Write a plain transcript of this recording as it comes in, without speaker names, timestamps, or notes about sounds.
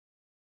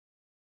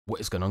What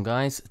is going on,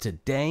 guys?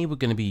 Today we're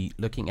going to be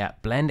looking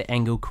at blend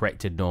angle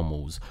corrected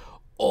normals,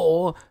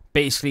 or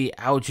basically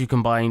how to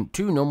combine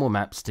two normal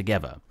maps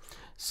together.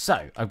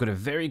 So I've got a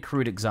very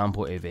crude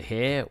example over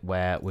here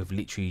where we've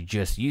literally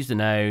just used a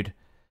node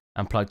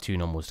and plugged two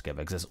normals together,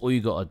 because that's all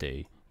you got to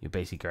do. You're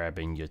basically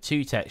grabbing your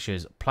two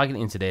textures, plugging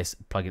it into this,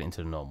 plugging it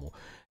into the normal.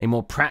 A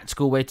more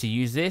practical way to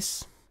use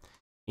this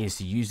is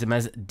to use them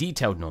as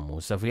detailed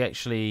normals. So if we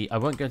actually, I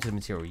won't go into the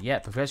material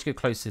yet, but if we actually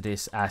go close to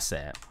this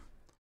asset,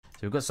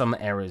 so we've got some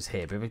errors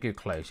here, but if we go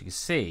close, you can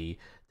see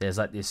there's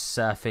like this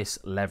surface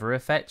lever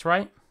effect,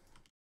 right?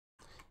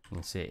 You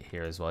can see it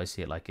here as well. You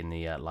see it like in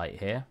the light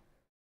here.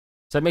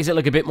 So it makes it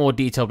look a bit more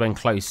detailed when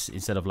close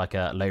instead of like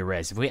a low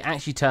res. If we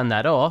actually turn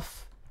that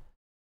off,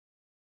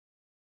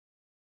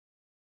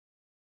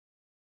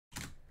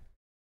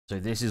 so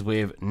this is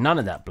with none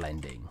of that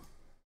blending.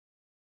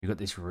 You've got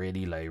this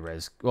really low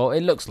res. Well,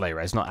 it looks low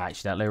res, not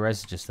actually that low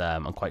res, just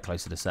I'm quite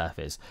close to the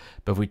surface.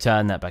 But if we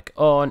turn that back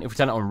on, if we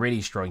turn it on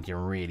really strong, you can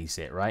really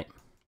see it, right?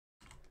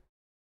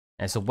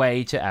 And it's a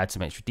way to add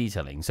some extra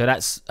detailing. So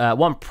that's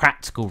one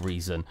practical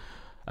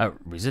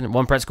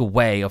one practical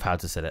way of how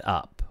to set it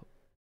up.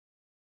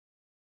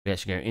 We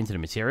actually go into the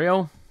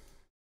material.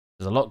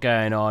 There's a lot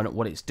going on.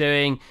 What it's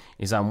doing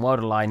is I'm world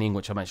aligning,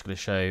 which I'm actually going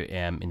to show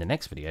in the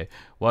next video.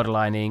 World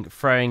aligning,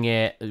 throwing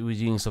it, we're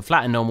using some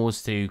flatten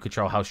normals to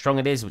control how strong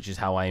it is, which is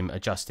how I'm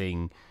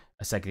adjusting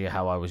a second ago,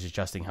 how I was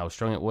adjusting how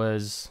strong it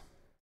was.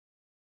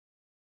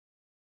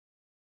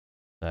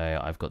 So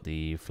I've got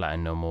the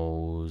flatten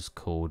normals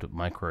called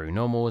micro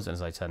normals, and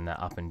as I turn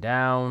that up and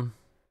down,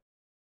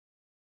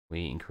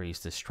 we increase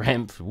the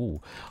strength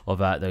of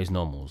those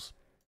normals.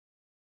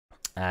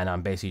 And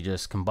I'm basically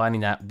just combining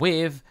that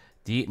with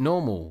the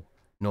normal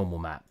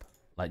map,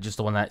 like just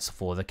the one that's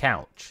for the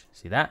couch.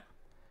 See that?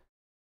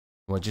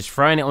 We're just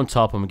throwing it on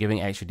top and we're giving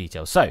extra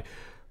detail. So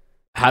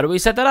how do we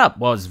set that up?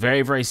 Well, it's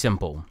very, very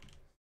simple,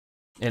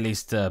 at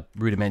least the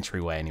rudimentary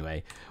way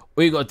anyway.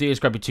 All you got to do is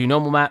grab your two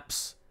normal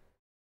maps.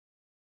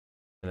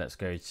 So let's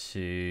go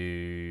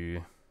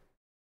to,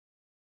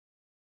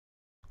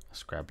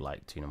 let's grab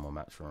like two normal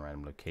maps from a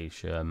random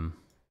location.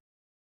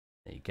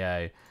 There you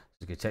go.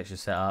 Let's go texture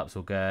setups.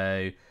 We'll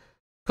go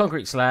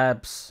concrete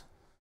slabs.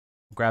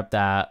 Grab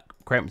that,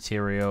 create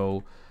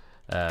material,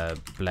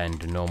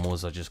 blend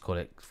normals, I'll just call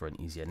it for an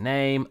easier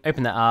name.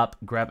 Open that up,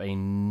 grab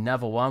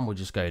another one, we'll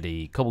just go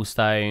the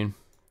cobblestone.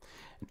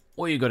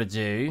 All you got to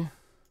do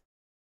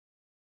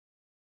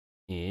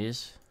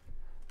is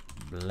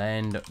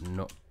blend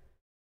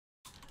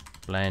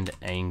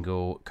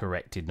angle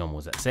corrected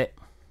normals, that's it.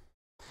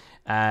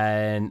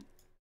 And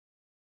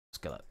let's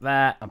go like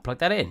that and plug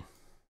that in.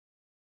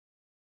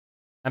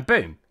 And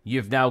boom,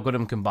 you've now got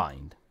them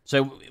combined.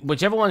 So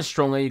whichever one's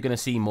stronger, you're going to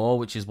see more,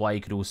 which is why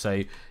you could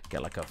also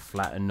get like a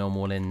flatten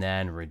normal in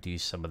there and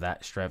reduce some of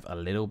that strength a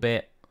little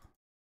bit.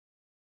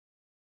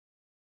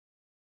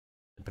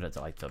 Put it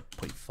to like the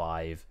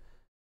 0.5.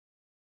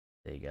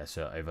 There you go.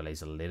 So it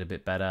overlays a little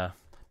bit better.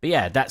 But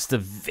yeah, that's the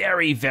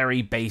very,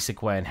 very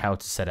basic way on how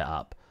to set it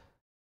up.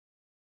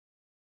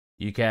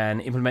 You can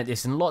implement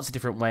this in lots of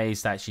different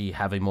ways to actually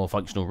have a more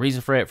functional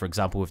reason for it. For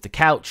example, with the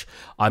couch,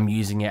 I'm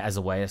using it as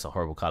a way, it's a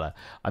horrible color.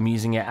 I'm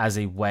using it as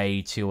a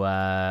way to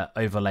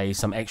overlay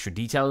some extra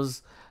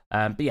details.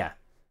 But yeah,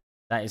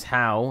 that is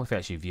how, if you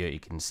actually view it, you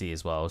can see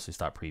as well. So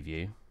start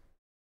preview.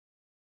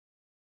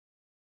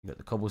 You got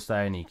the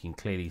cobblestone, and you can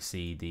clearly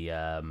see the,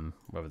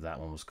 whatever that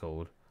one was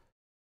called.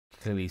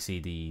 Clearly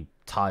see the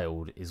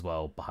tiled as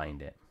well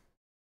behind it.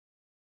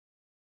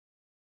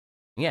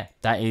 Yeah,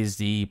 that is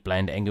the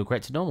blend angle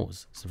corrected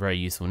normals. It's a very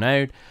useful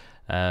node.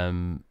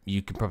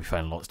 You can probably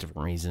find lots of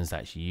different reasons to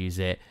actually use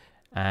it.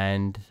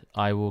 And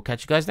I will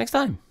catch you guys next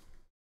time.